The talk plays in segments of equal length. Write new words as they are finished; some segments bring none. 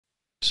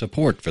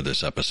Support for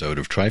this episode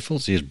of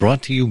Trifles is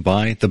brought to you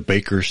by the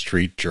Baker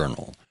Street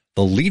Journal,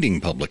 the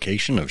leading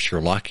publication of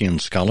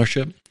Sherlockian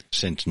scholarship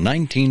since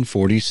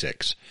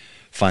 1946.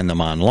 Find them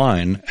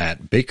online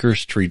at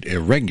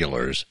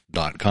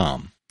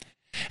bakerstreetirregulars.com.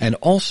 And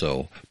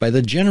also by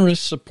the generous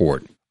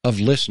support of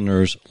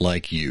listeners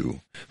like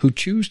you who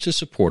choose to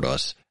support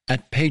us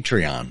at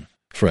Patreon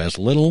for as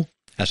little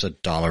as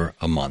 $1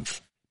 a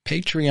month.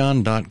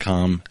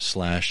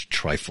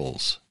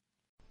 Patreon.com/trifles.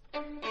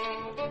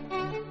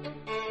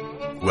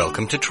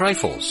 Welcome to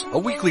Trifles, a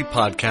weekly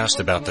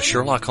podcast about the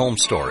Sherlock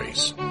Holmes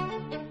stories.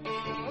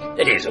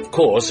 It is, of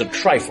course, a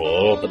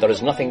trifle, but there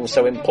is nothing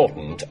so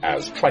important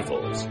as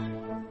trifles.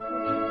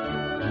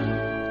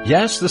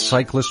 Yes, the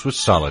cyclist was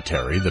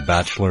solitary, the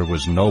bachelor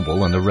was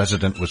noble, and the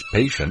resident was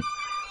patient,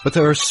 but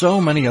there are so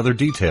many other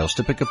details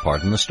to pick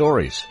apart in the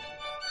stories.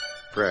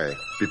 Pray,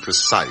 be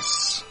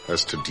precise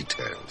as to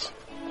details.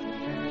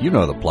 You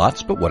know the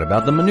plots, but what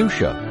about the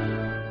minutiae?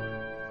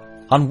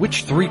 On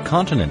which 3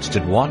 continents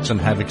did Watson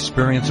have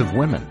experience of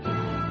women?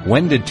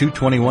 When did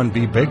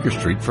 221B Baker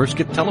Street first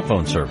get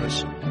telephone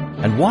service?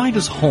 And why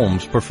does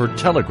Holmes prefer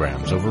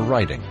telegrams over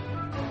writing?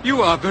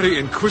 You are very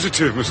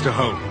inquisitive, Mr.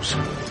 Holmes.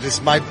 It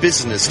is my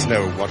business to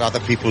know what other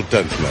people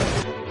don't know.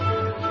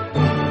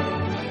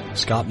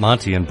 Scott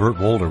Monty and Burt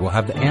Wolder will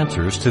have the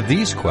answers to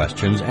these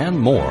questions and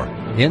more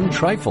in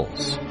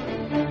Trifles.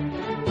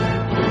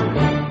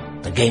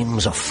 The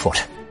game's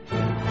afoot.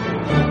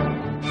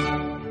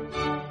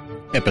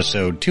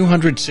 Episode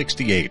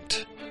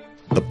 268.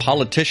 The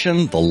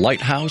Politician, the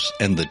Lighthouse,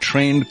 and the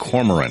Trained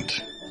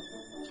Cormorant.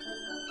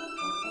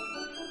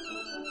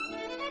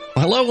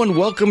 Hello and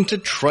welcome to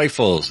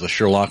Trifles, the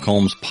Sherlock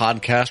Holmes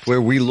podcast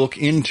where we look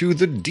into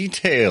the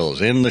details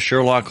in the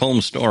Sherlock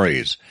Holmes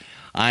stories.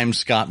 I'm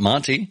Scott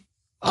Monty.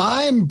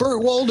 I'm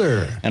Burt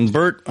Wolder. And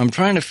Burt, I'm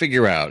trying to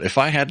figure out, if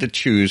I had to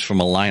choose from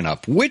a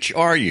lineup, which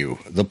are you?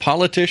 The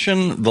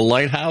Politician, the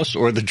Lighthouse,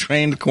 or the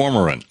Trained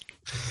Cormorant?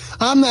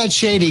 I'm that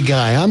shady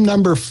guy. I'm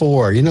number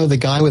 4. You know, the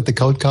guy with the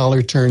coat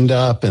collar turned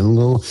up and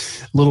little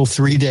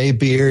 3-day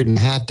beard and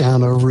hat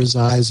down over his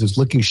eyes, who's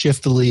looking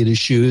shiftily at his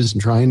shoes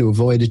and trying to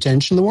avoid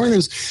attention. The one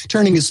who's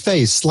turning his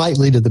face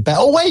slightly to the back.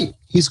 Oh, wait,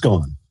 he's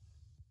gone.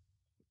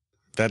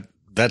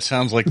 That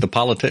sounds like the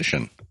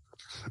Politician.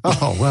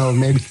 Oh, well,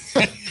 maybe.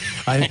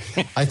 I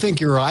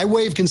think you're right. I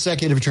waive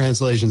consecutive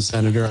translation,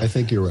 Senator. I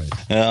think you're right.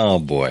 Oh,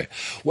 boy.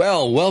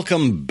 Well,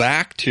 welcome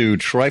back to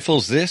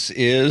Trifles. This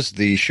is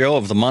the show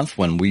of the month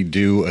when we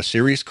do a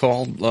series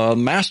called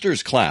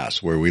Master's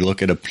Class, where we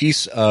look at a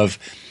piece of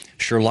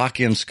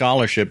Sherlockian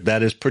scholarship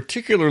that is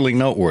particularly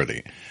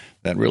noteworthy,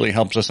 that really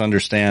helps us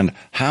understand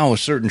how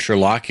certain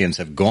Sherlockians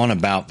have gone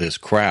about this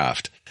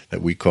craft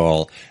that we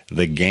call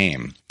the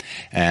game.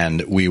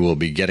 And we will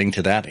be getting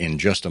to that in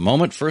just a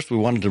moment. First, we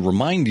wanted to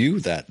remind you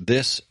that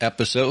this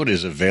episode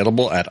is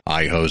available at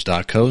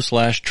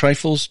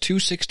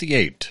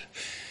ihose.co/trifles268.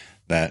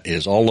 That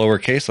is all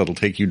lowercase. That'll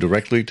take you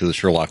directly to the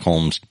Sherlock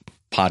Holmes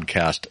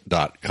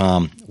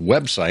podcast.com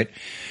website,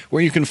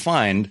 where you can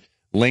find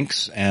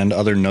links and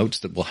other notes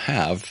that we'll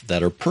have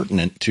that are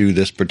pertinent to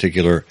this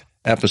particular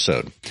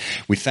episode.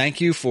 We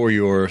thank you for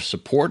your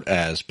support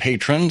as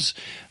patrons.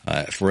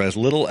 For as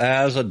little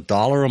as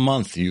 $1 a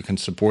month, you can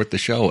support the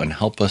show and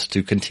help us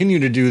to continue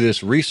to do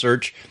this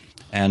research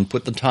and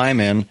put the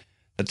time in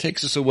that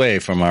takes us away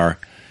from our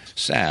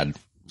sad,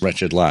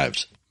 wretched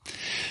lives.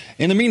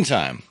 In the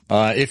meantime,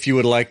 if you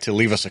would like to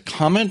leave us a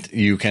comment,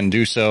 you can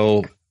do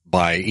so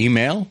by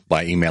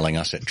emailing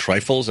us at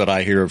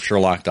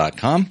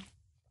trifles@ihearofsherlock.com.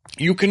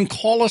 You can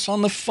call us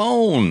on the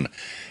phone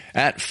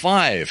at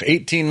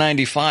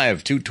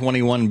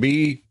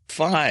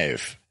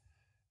 5-1895-221B-5.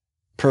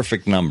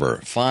 Perfect number.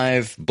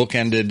 5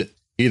 bookended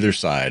either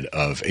side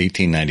of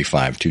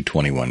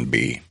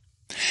 1895-221B.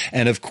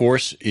 And of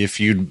course, if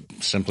you'd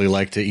simply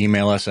like to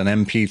email us an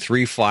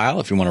MP3 file,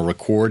 if you want to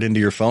record into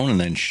your phone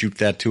and then shoot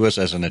that to us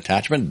as an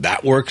attachment,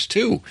 that works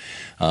too.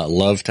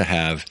 Love to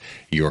have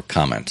your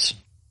comments.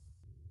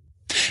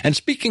 And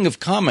speaking of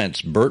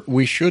comments, Bert,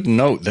 we should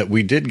note that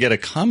we did get a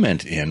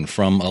comment in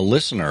from a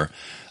listener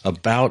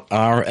about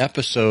our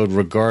episode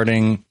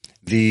regarding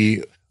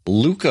the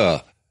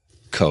Luca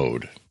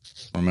Code.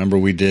 Remember,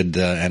 we did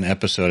an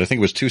episode, I think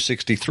it was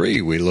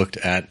 263, we looked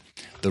at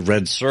the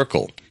Red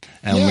Circle.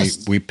 And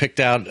yes, we picked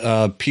out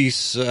a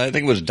piece, I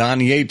think it was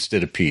Don Yates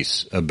did a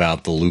piece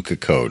about the Luca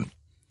Code.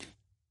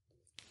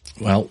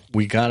 Well,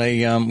 we got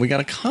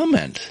a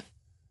comment,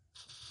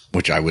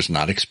 which I was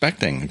not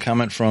expecting, a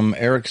comment from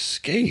Eric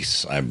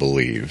Skase, I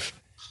believe.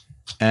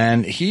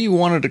 And he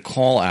wanted to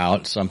call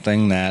out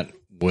something that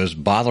was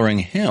bothering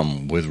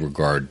him with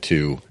regard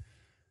to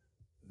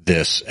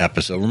this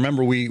episode.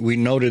 Remember, we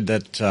noted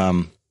that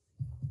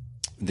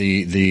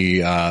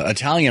the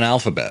Italian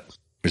alphabet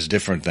is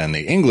different than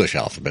the English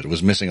alphabet. It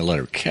was missing a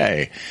letter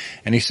K.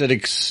 And he said,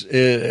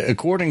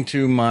 according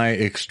to my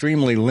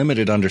extremely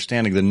limited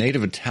understanding, the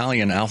native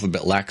Italian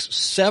alphabet lacks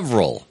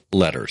several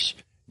letters,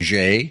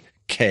 J,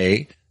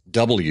 K,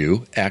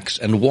 W, X,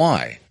 and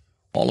Y,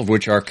 all of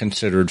which are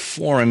considered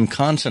foreign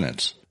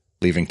consonants,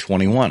 leaving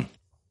 21.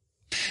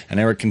 And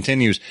Eric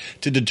continues,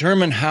 to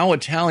determine how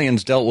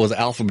Italians dealt with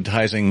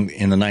alphabetizing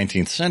in the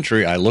 19th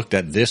century, I looked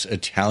at this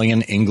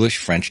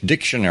Italian-English-French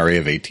dictionary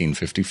of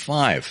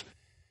 1855,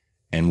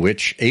 in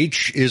which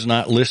H is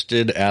not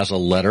listed as a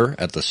letter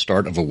at the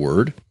start of a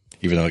word,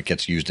 even though it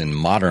gets used in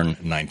modern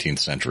 19th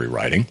century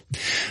writing.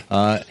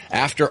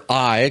 After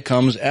I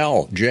comes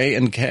L. J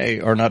and K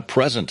are not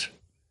present.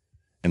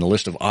 In the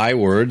list of I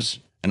words,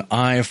 an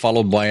I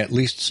followed by at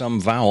least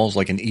some vowels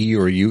like an E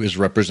or a U is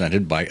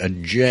represented by a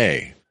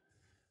J,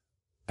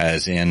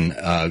 as in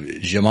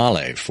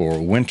Gemale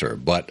for winter,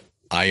 but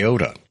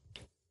iota.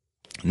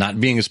 Not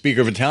being a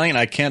speaker of Italian,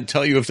 I can't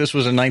tell you if this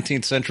was a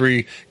 19th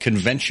century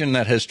convention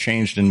that has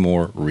changed in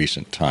more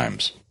recent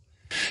times.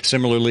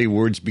 Similarly,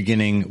 words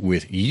beginning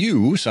with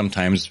U,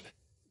 sometimes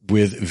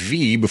with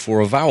V before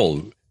a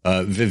vowel,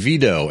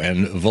 vivido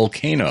and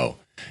volcano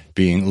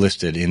being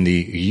listed in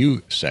the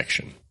U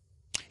section.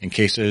 In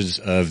cases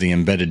of the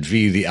embedded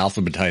V, the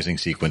alphabetizing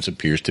sequence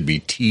appears to be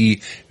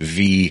T,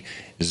 V,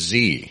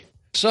 Z.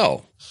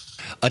 So,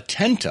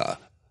 attenta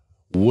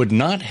would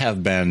not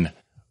have been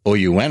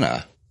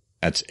Oyuena,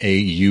 that's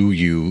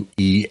A-U-U-E-N-U-A,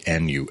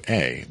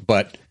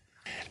 but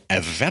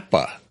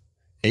Avepa,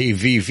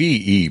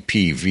 A-V-V-E-P-V-A.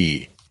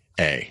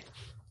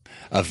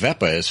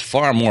 Avepa is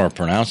far more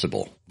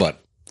pronounceable, but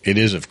it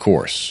is, of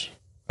course,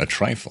 a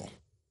trifle.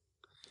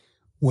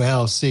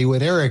 Well, see,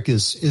 what Eric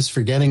is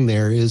forgetting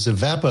there is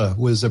Avepa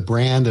was a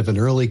brand of an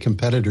early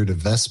competitor to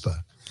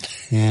Vespa,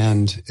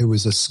 and it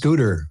was a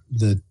scooter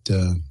that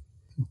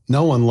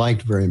no one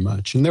liked very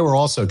much, and there were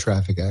also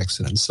traffic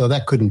accidents, so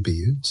that couldn't be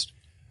used.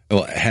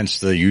 Well, hence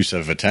the use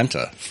of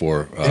attenta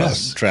for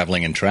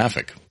traveling in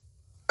traffic.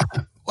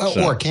 Well,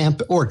 so. or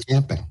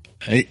camping.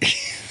 Hey.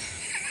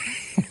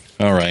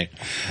 All right.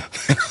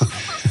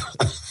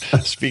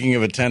 Speaking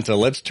of attenta,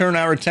 let's turn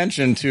our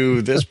attention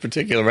to this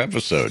particular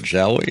episode,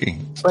 shall we?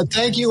 But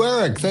thank you,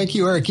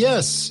 Eric.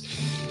 Yes.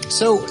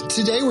 So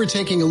today we're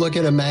taking a look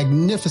at a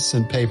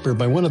magnificent paper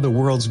by one of the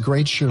world's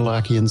great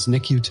Sherlockians,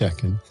 Nick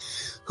Utekin,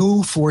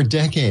 who for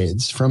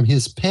decades from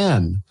his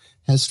pen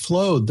has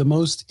flowed among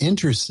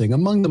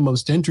the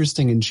most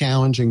interesting and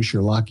challenging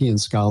Sherlockian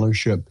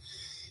scholarship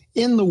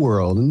in the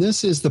world. And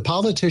this is The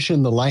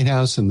Politician, the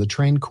Lighthouse, and the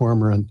Trained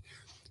Cormorant,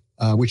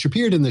 which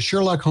appeared in the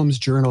Sherlock Holmes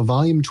Journal,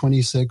 Volume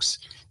 26,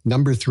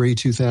 Number 3,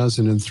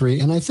 2003.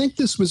 And I think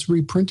this was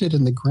reprinted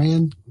in the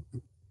Grand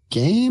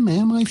Game.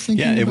 Am I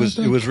thinking? Yeah, it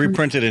was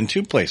reprinted in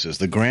two places: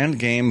 the Grand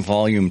Game,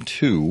 Volume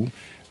 2,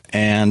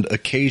 and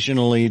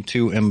occasionally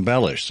to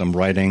embellish some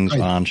writings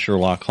on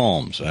Sherlock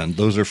Holmes. And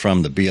those are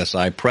from the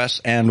BSI Press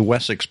and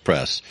Wessex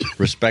Press,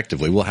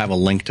 respectively. We'll have a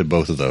link to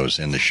both of those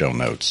in the show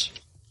notes.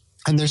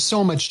 And there's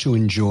so much to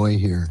enjoy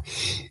here.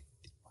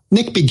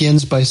 Nick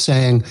begins by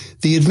saying,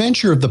 the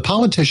adventure of the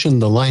politician,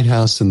 the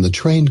lighthouse, and the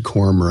trained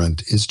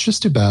cormorant is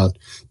just about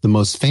the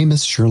most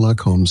famous Sherlock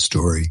Holmes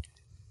story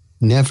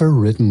never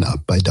written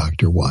up by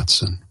Dr.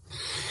 Watson.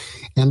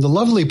 And the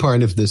lovely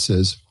part of this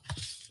is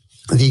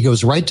that he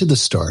goes right to the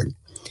start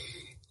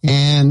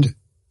and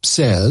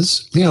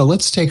says,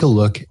 let's take a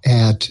look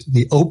at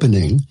the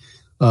opening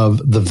of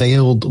The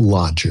Veiled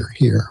Lodger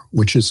here,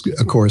 which is,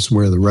 of course,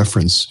 where the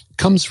reference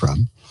comes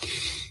from.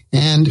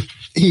 And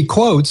he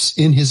quotes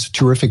in his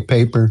terrific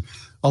paper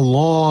a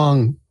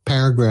long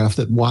paragraph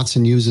that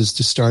Watson uses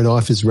to start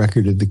off his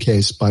record of the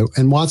case,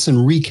 and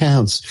Watson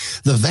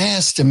recounts the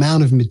vast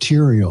amount of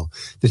material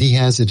that he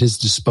has at his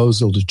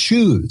disposal to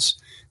choose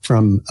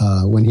from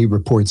when he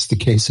reports the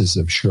cases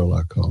of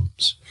Sherlock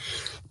Holmes.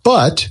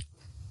 But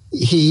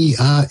he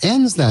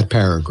ends that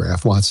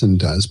paragraph, Watson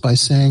does, by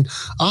saying,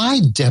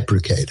 I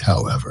deprecate,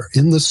 however,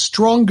 in the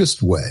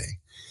strongest way,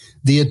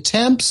 the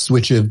attempts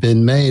which have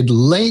been made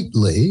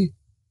lately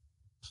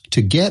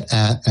to get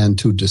at and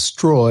to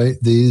destroy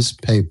these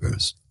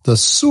papers. The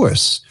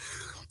source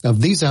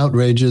of these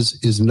outrages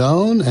is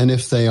known, and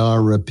if they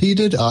are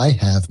repeated, I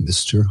have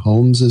Mr.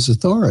 Holmes's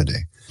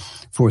authority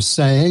for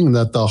saying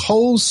that the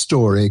whole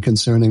story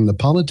concerning the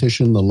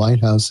politician, the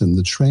lighthouse, and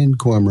the trained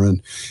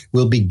cormorant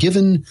will be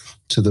given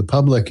to the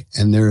public,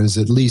 and there is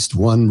at least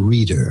one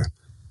reader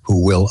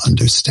who will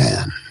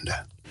understand.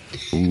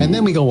 Ooh. And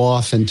then we go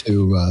off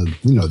into,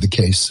 the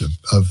case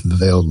of the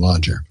Veiled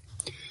Lodger.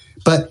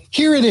 But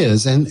here it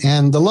is,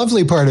 and the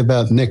lovely part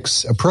about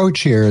Nick's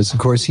approach here is, of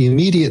course, he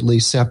immediately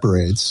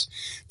separates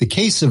the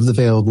case of the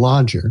Veiled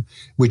Lodger,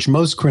 which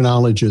most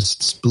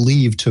chronologists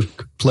believe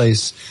took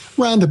place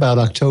around about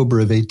October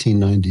of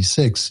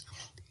 1896,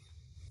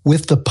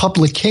 with the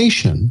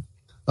publication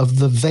of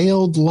The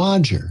Veiled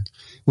Lodger,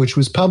 which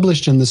was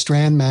published in the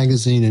Strand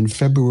magazine in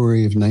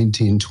February of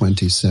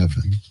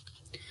 1927.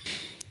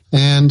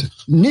 And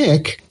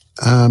Nick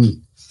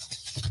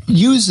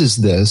uses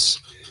this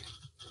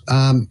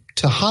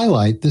to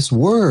highlight this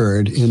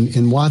word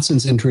in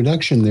Watson's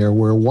introduction there,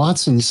 where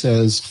Watson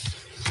says,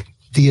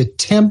 the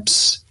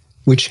attempts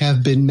which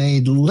have been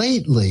made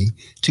lately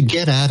to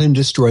get at and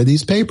destroy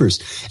these papers.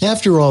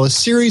 After all, a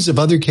series of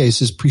other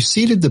cases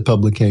preceded the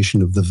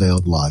publication of The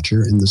Veiled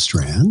Lodger in the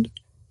Strand,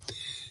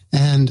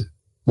 and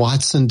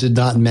Watson did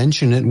not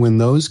mention it when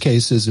those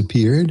cases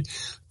appeared,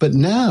 but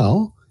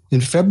now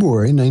in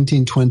February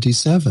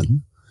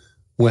 1927,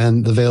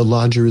 when the Veiled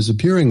Lodger is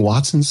appearing,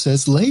 Watson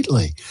says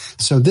lately.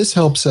 So this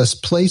helps us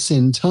place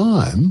in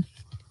time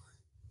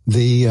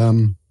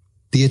the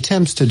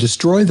attempts to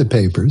destroy the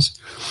papers.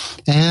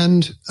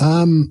 And,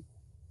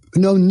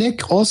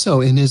 Nick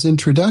also in his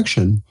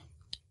introduction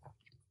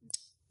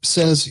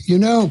says,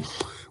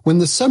 when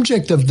the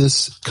subject of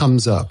this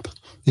comes up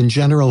in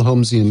general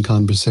Holmesian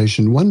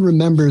conversation, one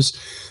remembers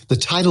the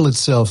title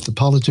itself, The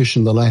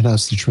Politician, the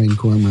Lighthouse, the Trained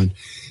Cormorant,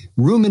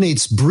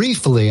 ruminates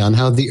briefly on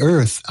how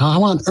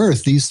on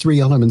earth these three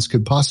elements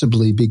could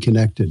possibly be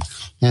connected,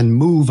 and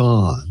move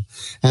on.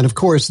 And of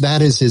course,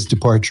 that is his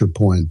departure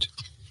point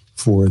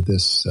for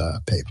this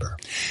paper.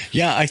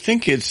 Yeah, I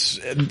think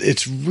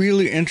it's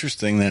really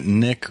interesting that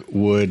Nick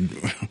would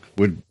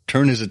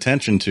turn his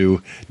attention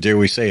to, dare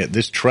we say it,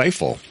 this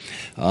trifle,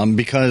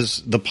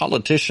 because The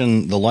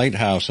Politician, the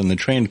Lighthouse, and the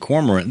Trained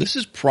Cormorant, this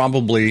is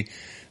probably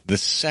the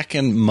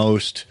second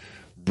most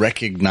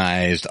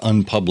recognized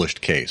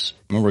unpublished case.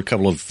 Remember a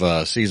couple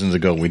of seasons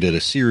ago we did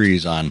a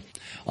series on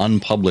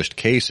unpublished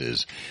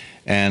cases,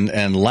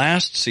 and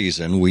last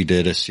season we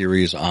did a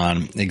series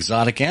on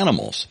exotic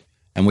animals,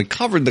 and we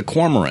covered the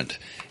cormorant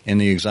in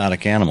the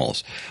exotic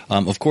animals.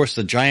 Of course,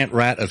 the giant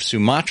rat of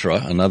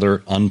Sumatra,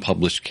 another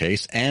unpublished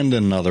case, and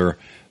another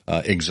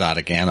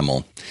exotic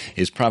animal,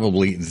 is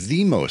probably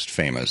the most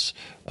famous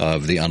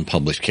of the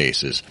unpublished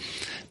cases.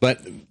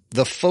 But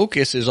the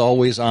focus is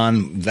always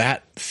on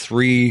that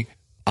three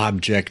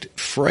object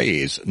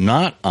phrase,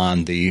 not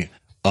on the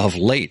of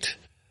late.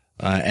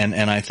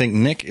 And I think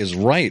Nick is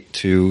right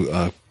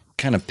to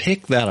kind of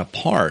pick that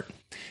apart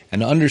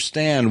and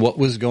understand what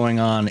was going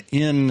on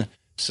in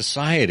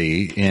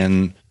society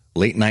in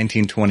late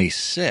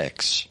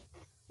 1926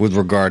 with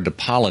regard to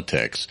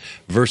politics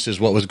versus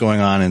what was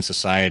going on in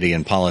society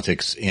and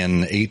politics in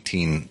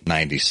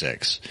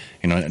 1896.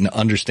 And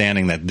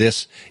understanding that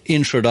this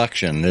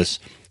introduction, this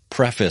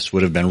preface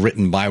would have been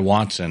written by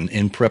Watson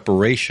in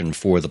preparation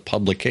for the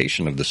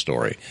publication of the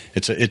story.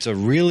 It's a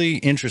really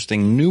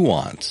interesting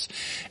nuance,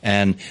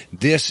 and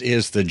this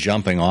is the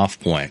jumping off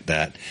point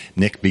that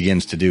Nick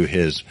begins to do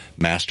his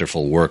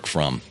masterful work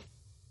from.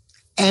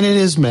 And it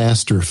is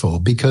masterful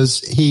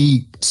because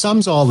he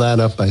sums all that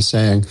up by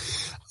saying,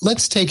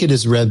 let's take it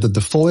as read that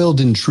the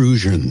foiled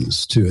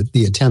intrusions to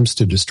the attempts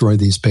to destroy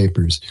these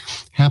papers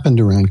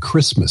happened around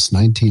Christmas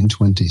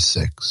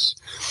 1926.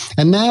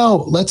 And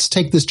now let's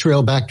take this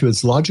trail back to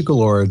its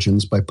logical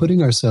origins by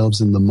putting ourselves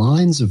in the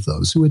minds of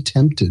those who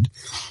attempted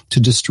to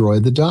destroy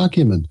the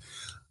document.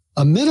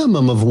 A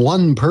minimum of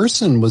one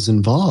person was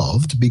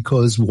involved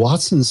because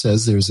Watson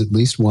says there's at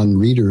least one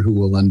reader who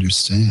will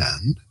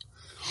understand.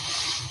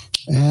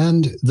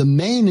 And the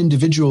main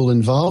individual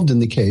involved in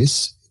the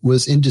case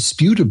was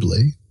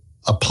indisputably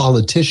a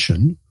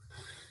politician,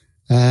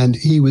 and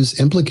he was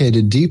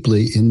implicated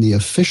deeply in the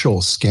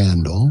official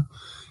scandal.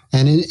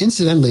 And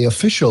incidentally,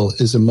 official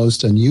is a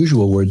most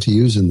unusual word to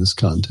use in this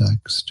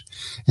context,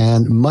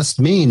 and must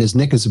mean, as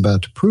Nick is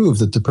about to prove,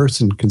 that the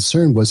person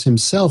concerned was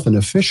himself an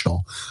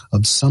official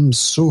of some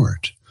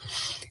sort.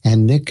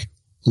 And Nick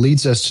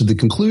leads us to the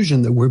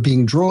conclusion that we're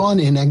being drawn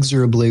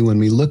inexorably when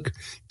we look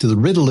to the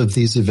riddle of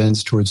these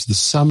events towards the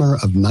summer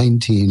of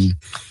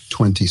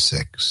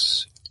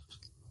 1926.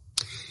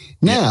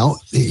 Now,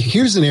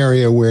 here's an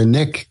area where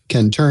Nick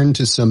can turn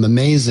to some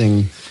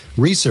amazing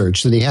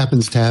research that he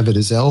happens to have at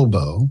his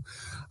elbow.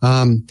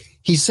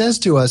 He says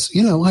to us,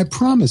 I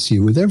promise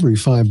you with every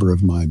fiber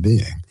of my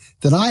being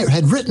that I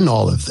had written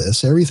all of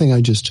this, everything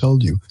I just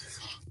told you,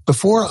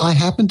 before I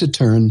happened to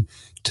turn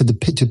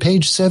to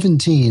page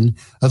 17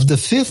 of the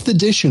 5th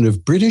edition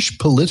of British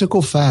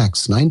Political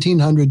Facts,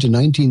 1900 to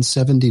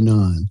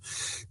 1979,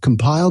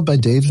 compiled by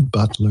David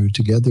Butler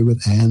together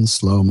with Anne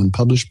Sloman,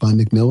 published by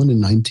Macmillan in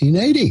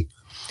 1980.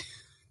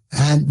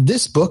 And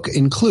this book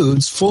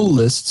includes full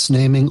lists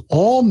naming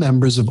all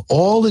members of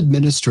all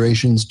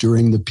administrations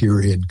during the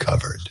period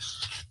covered.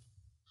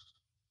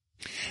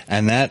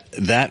 And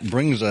that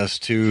brings us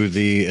to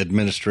the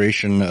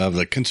administration of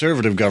the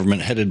conservative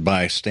government headed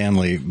by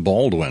Stanley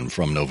Baldwin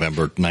from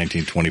November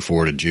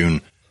 1924 to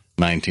June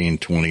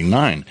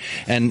 1929.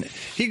 And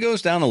he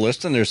goes down the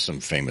list, and there's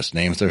some famous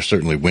names. There's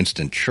certainly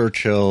Winston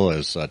Churchill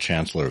as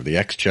Chancellor of the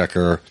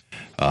Exchequer,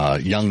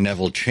 young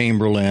Neville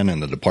Chamberlain in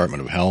the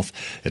Department of Health,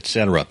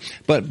 etc.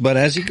 But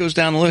as he goes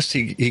down the list,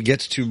 he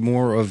gets to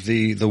more of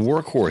the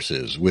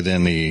workhorses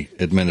within the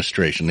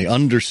administration, the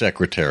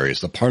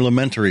undersecretaries, the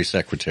parliamentary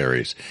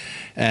secretaries.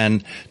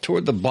 And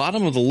toward the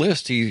bottom of the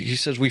list, he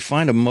says, we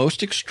find a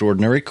most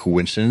extraordinary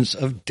coincidence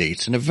of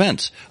dates and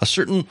events. A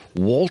certain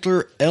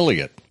Walter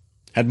Elliot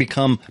had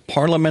become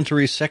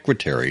parliamentary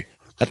secretary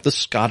at the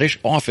Scottish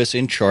office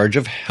in charge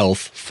of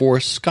health for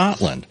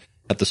Scotland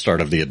at the start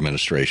of the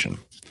administration.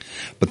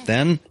 But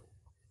then,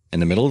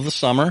 in the middle of the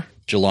summer,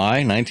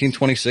 July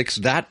 1926,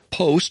 that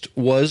post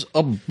was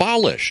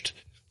abolished.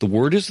 The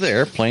word is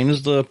there, plain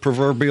as the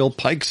proverbial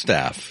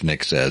pikestaff,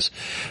 Nick says.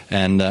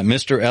 And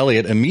Mr.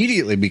 Elliot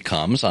immediately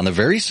becomes, on the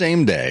very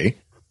same day,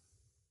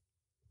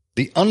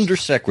 the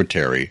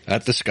undersecretary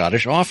at the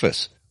Scottish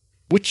office,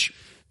 which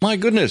My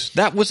goodness,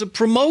 that was a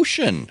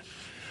promotion.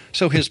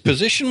 So his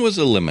position was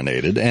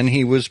eliminated, and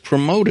he was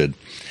promoted.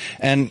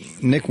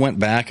 And Nick went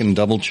back and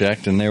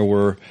double-checked, and there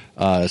were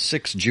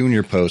 6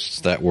 junior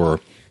posts that were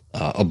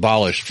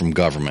abolished from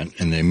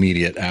government in the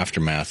immediate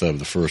aftermath of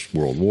the First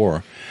World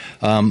War.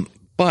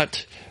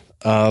 But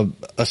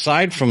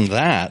aside from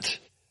that,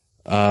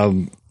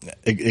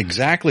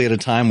 exactly at a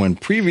time when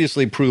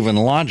previously proven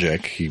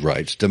logic, he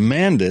writes,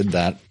 demanded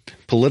that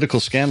political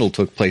scandal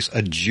took place,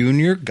 a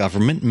junior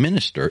government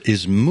minister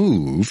is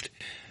moved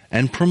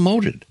and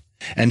promoted,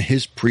 and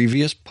his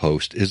previous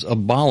post is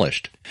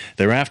abolished.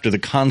 Thereafter, the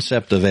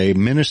concept of a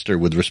minister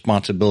with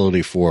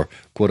responsibility for,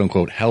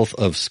 quote-unquote, health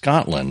of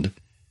Scotland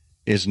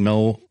is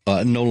no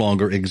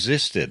longer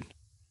existed.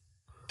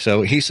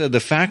 So he said the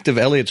fact of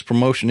Eliot's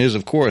promotion is,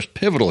 of course,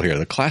 pivotal here.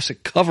 The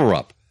classic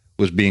cover-up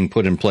was being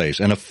put in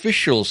place. An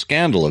official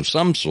scandal of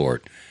some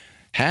sort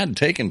had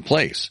taken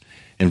place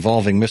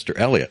involving Mr.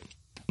 Eliot,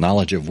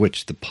 knowledge of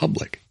which the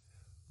public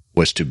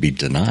was to be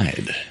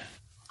denied.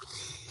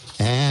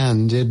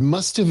 And it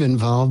must have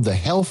involved the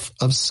health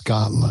of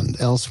Scotland,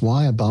 else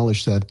why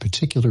abolish that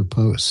particular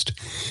post?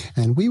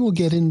 And we will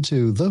get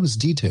into those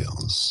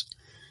details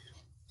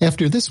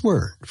after this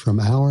word from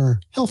our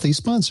healthy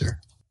sponsor.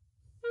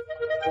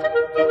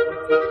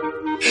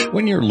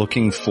 When you're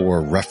looking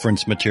for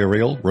reference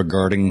material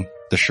regarding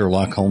the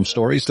Sherlock Holmes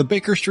stories, the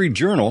Baker Street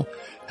Journal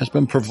has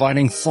been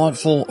providing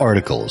thoughtful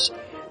articles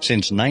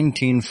since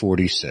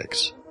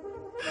 1946.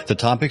 The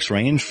topics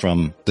range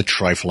from the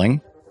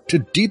trifling to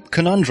deep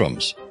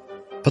conundrums,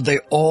 but they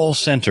all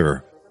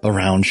center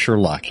around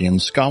Sherlockian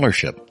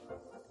scholarship.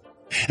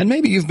 And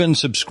maybe you've been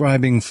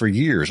subscribing for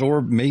years,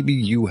 or maybe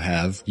you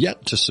have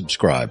yet to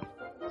subscribe.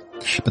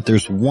 But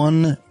there's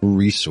one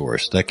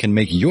resource that can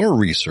make your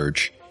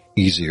research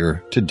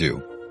easier to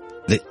do: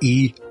 the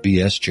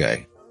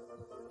EBSJ.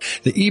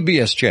 The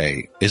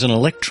EBSJ is an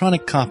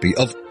electronic copy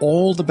of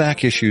all the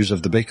back issues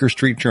of the Baker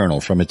Street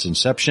Journal from its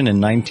inception in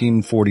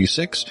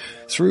 1946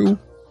 through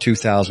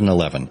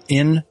 2011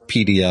 in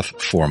PDF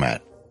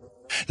format.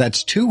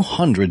 That's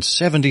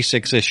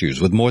 276 issues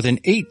with more than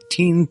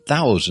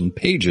 18,000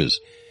 pages,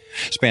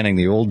 spanning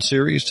the old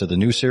series to the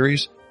new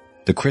series,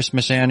 the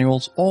Christmas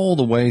annuals, all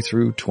the way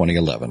through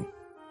 2011.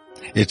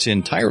 It's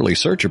entirely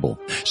searchable,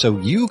 so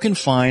you can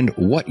find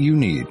what you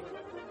need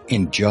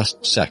in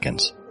just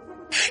seconds.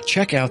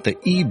 Check out the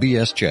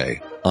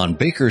EBSJ on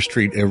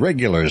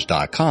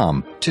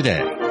BakerStreetIrregulars.com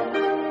today.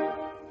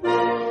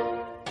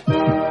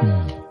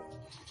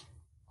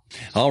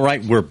 All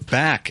right, we're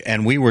back,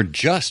 and we were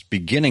just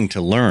beginning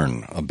to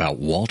learn about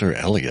Walter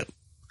Elliot.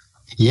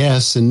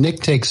 Yes, and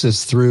Nick takes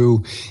us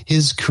through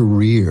his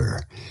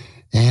career.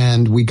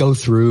 And we go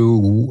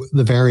through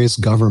the various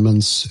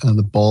governments.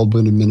 The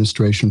Baldwin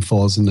administration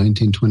falls in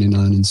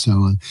 1929 and so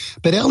on.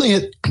 But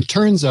Eliot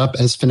turns up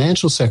as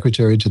financial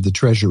secretary to the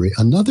Treasury,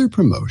 another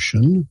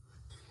promotion.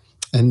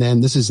 And then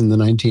this is in the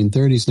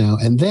 1930s now.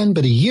 And then,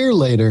 but a year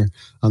later,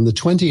 on the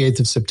 28th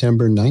of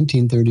September,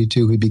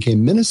 1932, he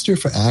became Minister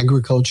for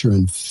Agriculture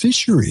and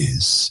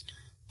Fisheries.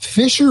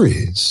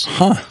 Fisheries.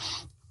 Huh.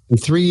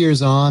 And 3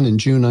 years on, in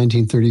June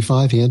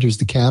 1935, he enters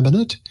the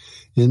cabinet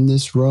in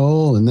this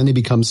role, and then he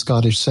becomes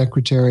Scottish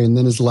Secretary, and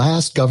then his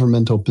last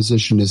governmental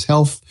position is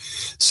Health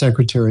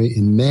Secretary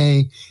in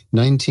May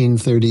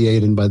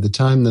 1938, and by the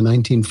time the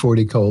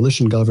 1940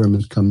 coalition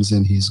government comes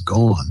in, he's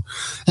gone.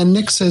 And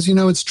Nick says, you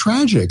know, it's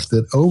tragic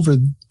that over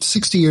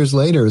 60 years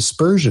later,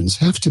 aspersions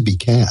have to be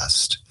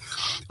cast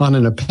on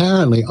an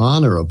apparently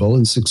honorable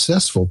and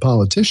successful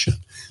politician,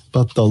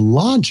 but the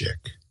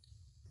logic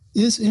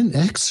is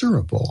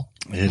inexorable.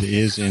 It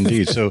is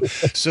indeed. So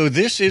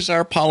this is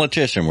our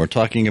politician. We're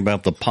talking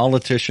about the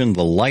politician,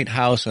 the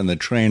lighthouse, and the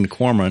trained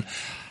cormorant.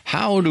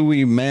 How do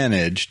we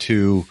manage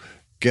to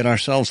get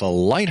ourselves a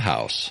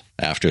lighthouse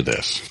after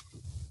this?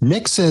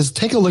 Nick says,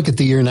 take a look at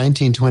the year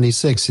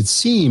 1926. It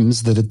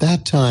seems that at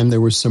that time there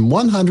were some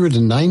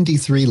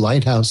 193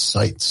 lighthouse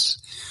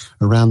sites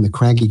around the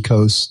craggy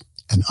coast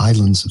and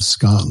islands of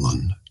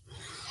Scotland.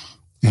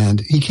 And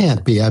he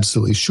can't be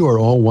absolutely sure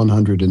all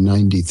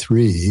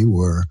 193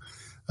 were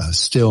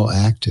still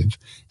active.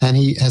 And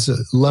he has a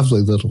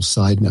lovely little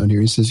side note here.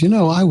 He says, you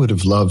know, I would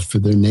have loved for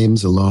their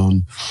names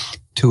alone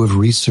to have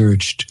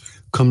researched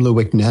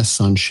Cumluwick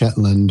Ness on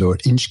Shetland or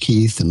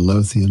Inchkeith and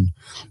Lothian.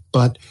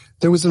 But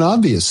there was an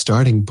obvious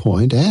starting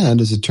point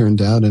and, as it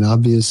turned out, an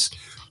obvious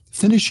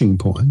finishing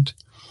point.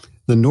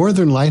 The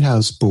Northern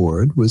Lighthouse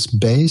Board was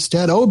based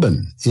at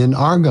Oban in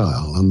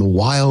Argyll on the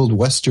wild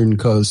western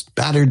coast,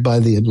 battered by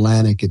the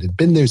Atlantic. It had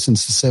been there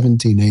since the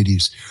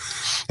 1780s.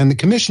 And the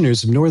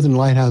commissioners of Northern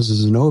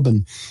Lighthouses in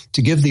Oban,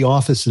 to give the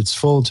office its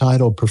full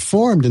title,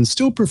 performed and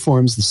still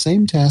performs the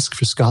same task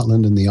for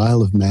Scotland and the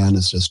Isle of Man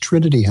as does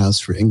Trinity House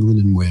for England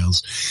and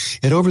Wales.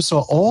 It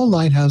oversaw all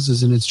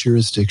lighthouses in its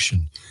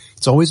jurisdiction.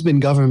 It's always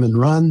been government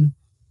run,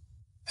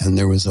 and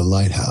there was a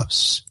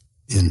lighthouse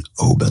in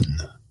Oban.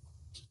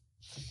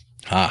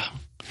 Ah,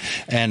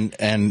 and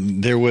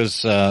there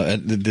was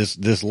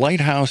this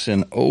lighthouse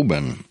in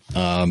Oban,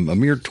 a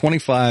mere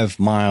 25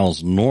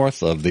 miles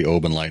north of the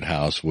Oban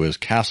Lighthouse was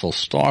Castle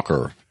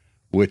Stalker,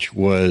 which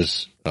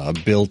was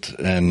built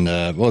in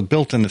the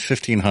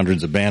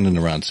 1500s, abandoned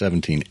around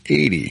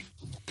 1780.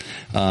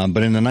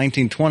 But in the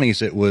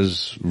 1920s, it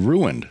was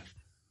ruined.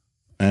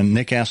 And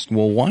Nick asked,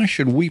 well, why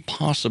should we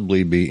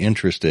possibly be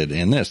interested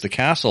in this? The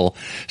castle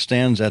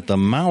stands at the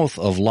mouth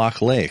of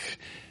Loch Lake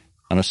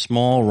on a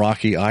small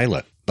rocky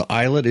islet. The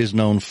islet is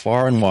known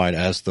far and wide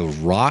as the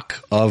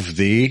Rock of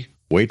the,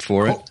 wait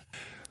for it,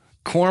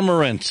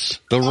 Cormorants.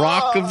 The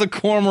Rock of the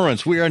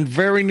Cormorants. We are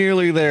very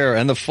nearly there,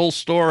 and the full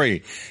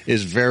story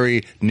is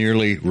very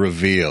nearly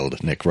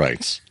revealed, Nick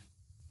writes.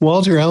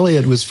 Walter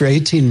Elliot was for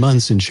 18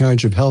 months in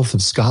charge of health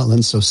of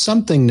Scotland, so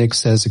something, Nick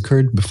says,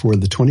 occurred before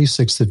the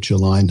 26th of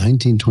July,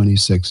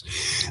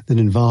 1926, that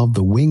involved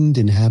the winged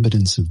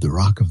inhabitants of the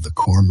Rock of the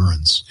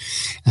Cormorants.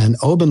 And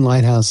Oban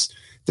Lighthouse,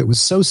 that was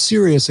so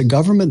serious, a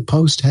government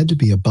post had to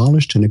be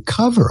abolished and a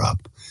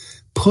cover-up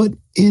put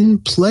in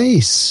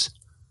place.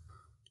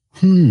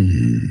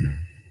 Only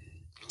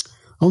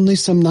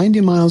some 90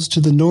 miles to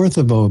the north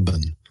of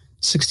Oban,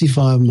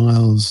 65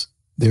 miles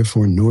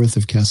therefore north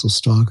of Castle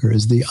Stalker,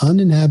 is the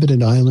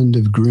uninhabited island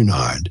of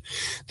Grunard,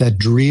 that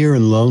drear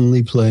and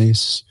lonely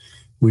place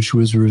which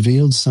was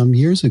revealed some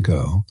years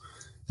ago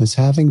as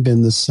having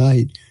been the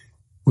site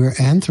where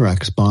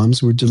anthrax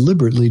bombs were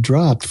deliberately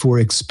dropped for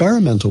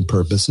experimental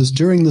purposes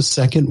during the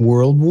Second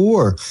World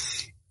War.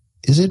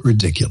 Is it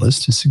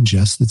ridiculous to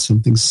suggest that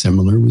something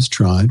similar was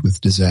tried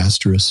with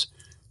disastrous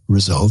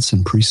results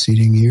in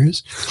preceding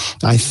years?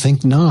 I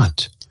think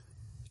not.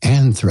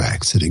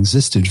 Anthrax had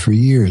existed for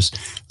years.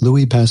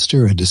 Louis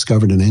Pasteur had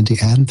discovered an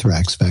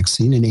anti-anthrax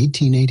vaccine in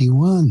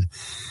 1881.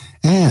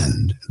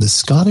 And the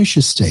Scottish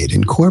estate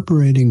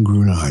incorporating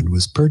Grunard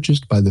was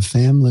purchased by the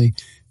family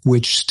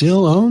which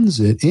still owns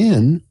it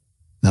in,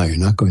 now you're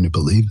not going to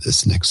believe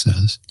this, Nick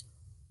says,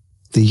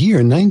 the year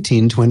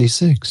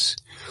 1926.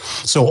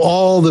 So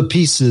all the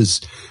pieces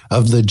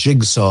of the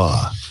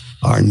jigsaw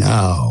are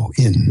now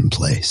in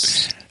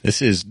place.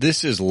 This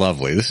is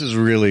lovely. This is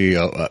really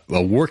a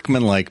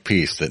workmanlike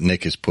piece that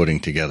Nick is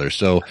putting together.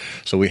 So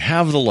we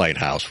have the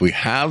lighthouse, we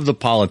have the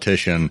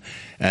politician,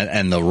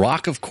 and the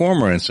Rock of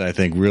Cormorants, I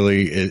think,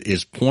 really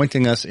is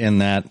pointing us in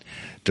that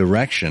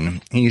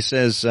direction. He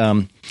says,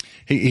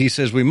 he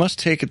says we must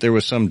take it there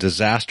was some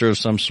disaster of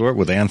some sort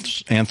with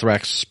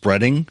anthrax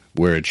spreading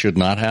where it should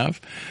not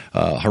have,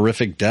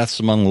 horrific deaths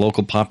among the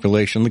local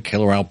population, the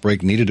killer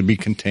outbreak needed to be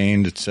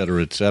contained,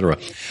 etc., etc.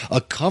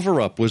 A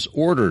cover-up was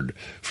ordered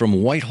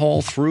from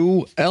Whitehall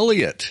through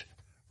Elliot.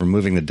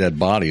 Removing the dead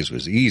bodies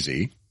was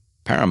easy.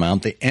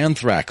 Paramount, the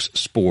anthrax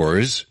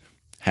spores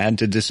had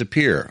to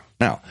disappear.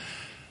 Now,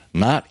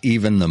 not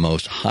even the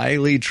most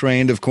highly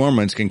trained of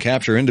cormorants can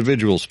capture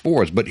individual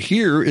spores, but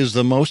here is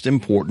the most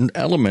important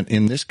element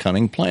in this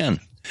cunning plan.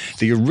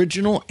 The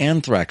original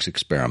anthrax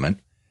experiment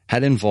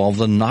had involved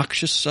the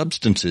noxious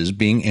substances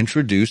being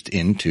introduced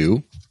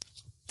into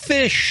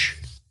fish.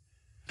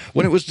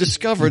 When it was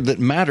discovered that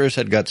matters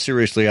had got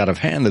seriously out of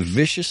hand, the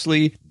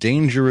viciously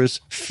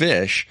dangerous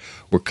fish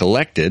were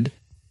collected,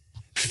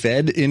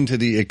 fed into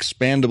the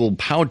expandable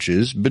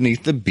pouches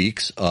beneath the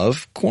beaks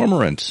of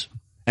cormorants.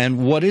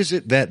 And what is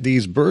it that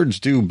these birds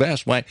do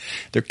best? Why,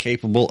 they're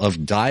capable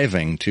of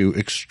diving to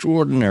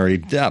extraordinary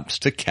depths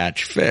to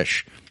catch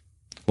fish.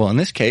 Well, in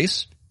this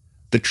case,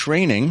 the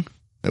training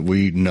that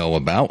we know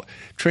about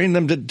trained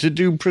them to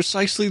do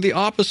precisely the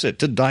opposite,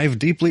 to dive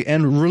deeply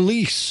and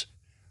release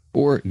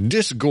or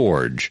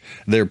disgorge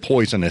their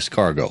poisonous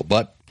cargo.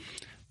 But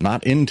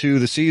not into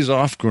the seas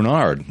off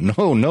Grunard.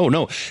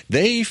 No.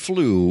 They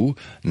flew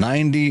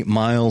 90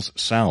 miles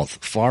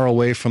south, far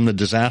away from the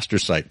disaster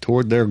site,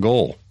 toward their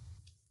goal,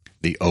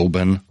 the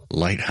Oban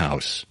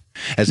Lighthouse.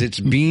 As its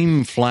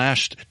beam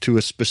flashed to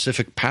a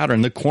specific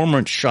pattern, the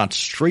Cormorant shot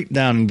straight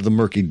down into the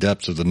murky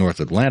depths of the North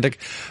Atlantic.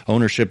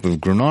 Ownership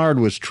of Grunard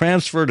was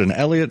transferred, and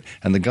Elliot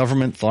and the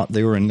government thought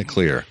they were in the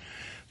clear.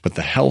 But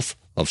the health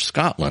of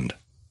Scotland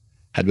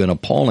had been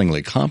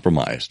appallingly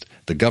compromised.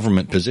 The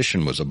government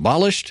position was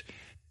abolished,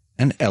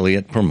 and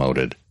Elliot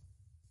promoted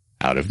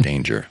out of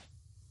danger.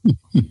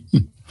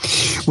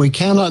 We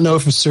cannot know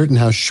for certain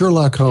how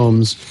Sherlock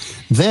Holmes,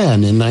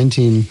 then in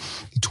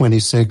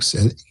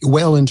 1926,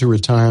 well into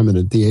retirement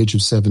at the age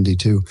of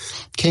 72,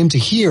 came to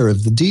hear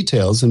of the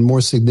details and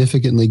more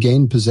significantly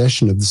gained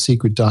possession of the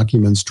secret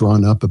documents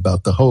drawn up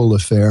about the whole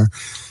affair.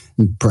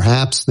 And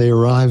perhaps they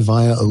arrived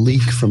via a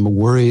leak from a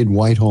worried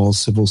Whitehall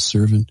civil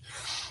servant.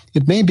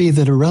 It may be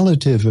that a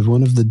relative of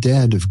one of the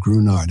dead of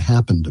Grunard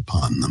happened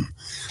upon them.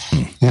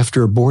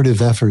 After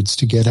abortive efforts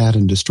to get at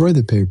and destroy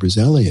the papers,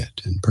 Elliot,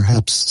 and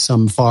perhaps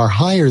some far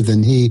higher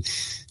than he,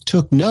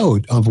 took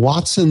note of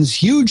Watson's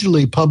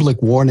hugely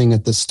public warning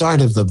at the start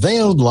of The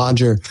Veiled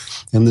Lodger,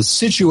 and the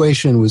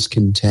situation was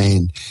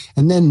contained.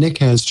 And then Nick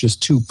has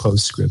just two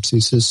postscripts.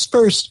 He says,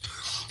 first,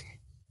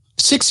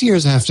 6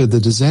 years after the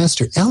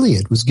disaster,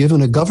 Elliot was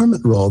given a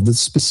government role that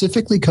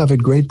specifically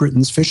covered Great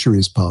Britain's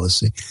fisheries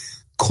policy,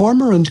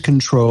 cormorant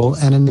control,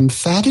 and an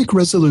emphatic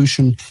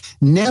resolution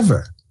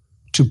never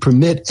to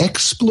permit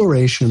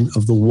exploration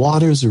of the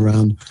waters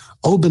around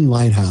Oban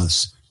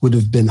Lighthouse would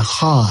have been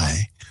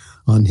high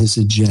on his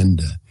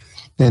agenda.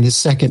 And his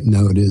second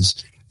note is,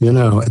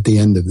 at the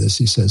end of this,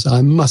 he says,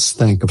 I must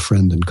thank a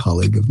friend and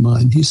colleague of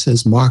mine. He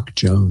says, Mark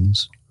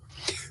Jones,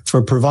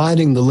 for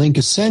providing the link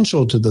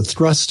essential to the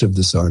thrust of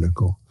this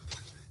article.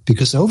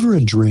 Because over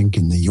a drink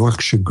in the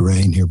Yorkshire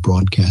Grey near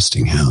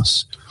Broadcasting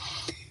House,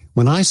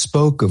 when I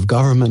spoke of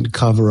government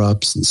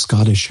cover-ups and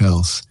Scottish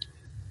health,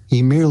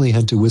 he merely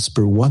had to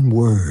whisper one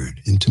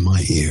word into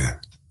my ear.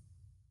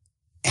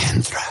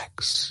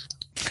 Anthrax.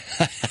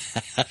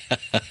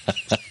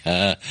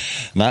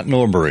 Not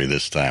Norbury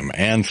this time.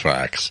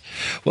 Anthrax.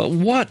 Well,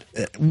 what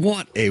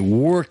a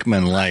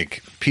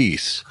workmanlike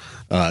piece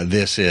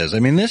this is. I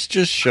mean, this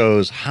just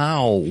shows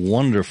how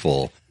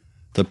wonderful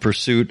the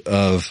pursuit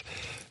of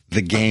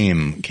the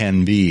game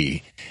can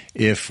be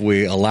if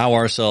we allow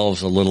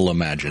ourselves a little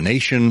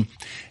imagination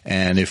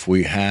and if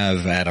we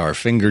have at our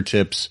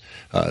fingertips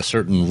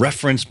certain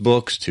reference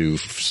books to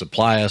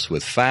supply us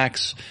with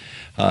facts.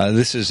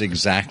 This is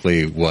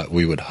exactly what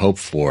we would hope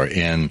for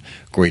in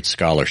great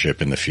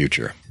scholarship in the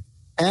future.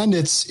 And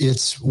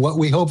it's what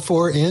we hope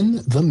for in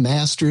the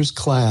master's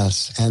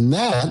class. And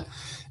that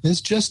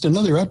is just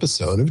another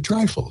episode of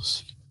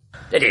Trifles.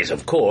 It is,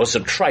 of course, a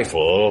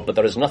trifle, but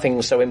there is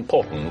nothing so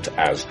important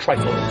as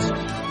trifles.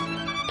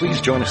 Please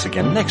join us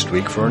again next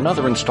week for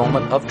another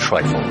installment of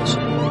Trifles.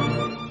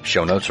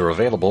 Show notes are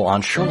available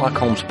on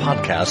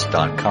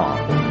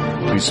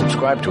SherlockHolmesPodcast.com. Please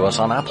subscribe to us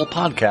on Apple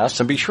Podcasts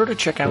and be sure to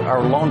check out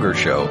our longer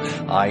show,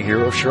 I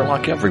Hear of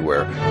Sherlock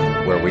Everywhere,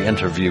 where we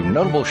interview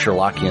notable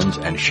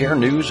Sherlockians and share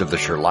news of the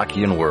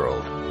Sherlockian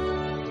world.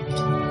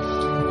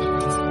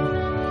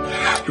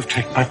 You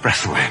take my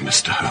breath away,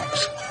 Mr.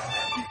 Holmes.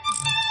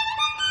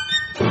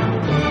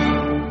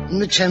 In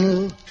the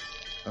channel,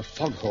 a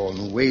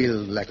foghorn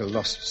wailed like a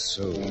lost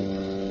soul.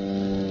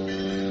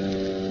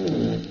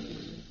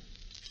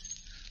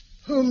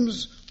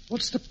 Holmes,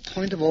 what's the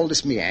point of all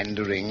this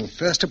meandering?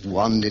 First up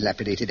one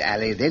dilapidated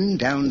alley, then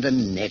down the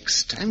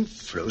next. I'm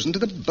frozen to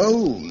the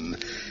bone.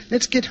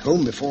 Let's get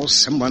home before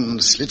someone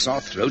slits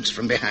our throats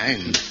from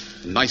behind.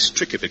 Nice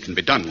trick if it can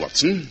be done,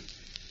 Watson.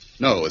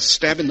 No, a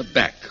stab in the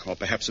back, or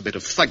perhaps a bit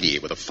of thuggy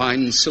with a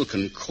fine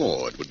silken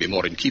cord would be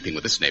more in keeping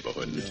with this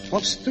neighborhood.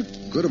 What's the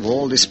good of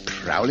all this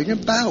prowling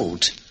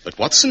about? But,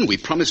 Watson, we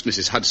promised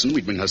Mrs. Hudson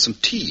we'd bring her some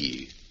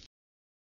tea.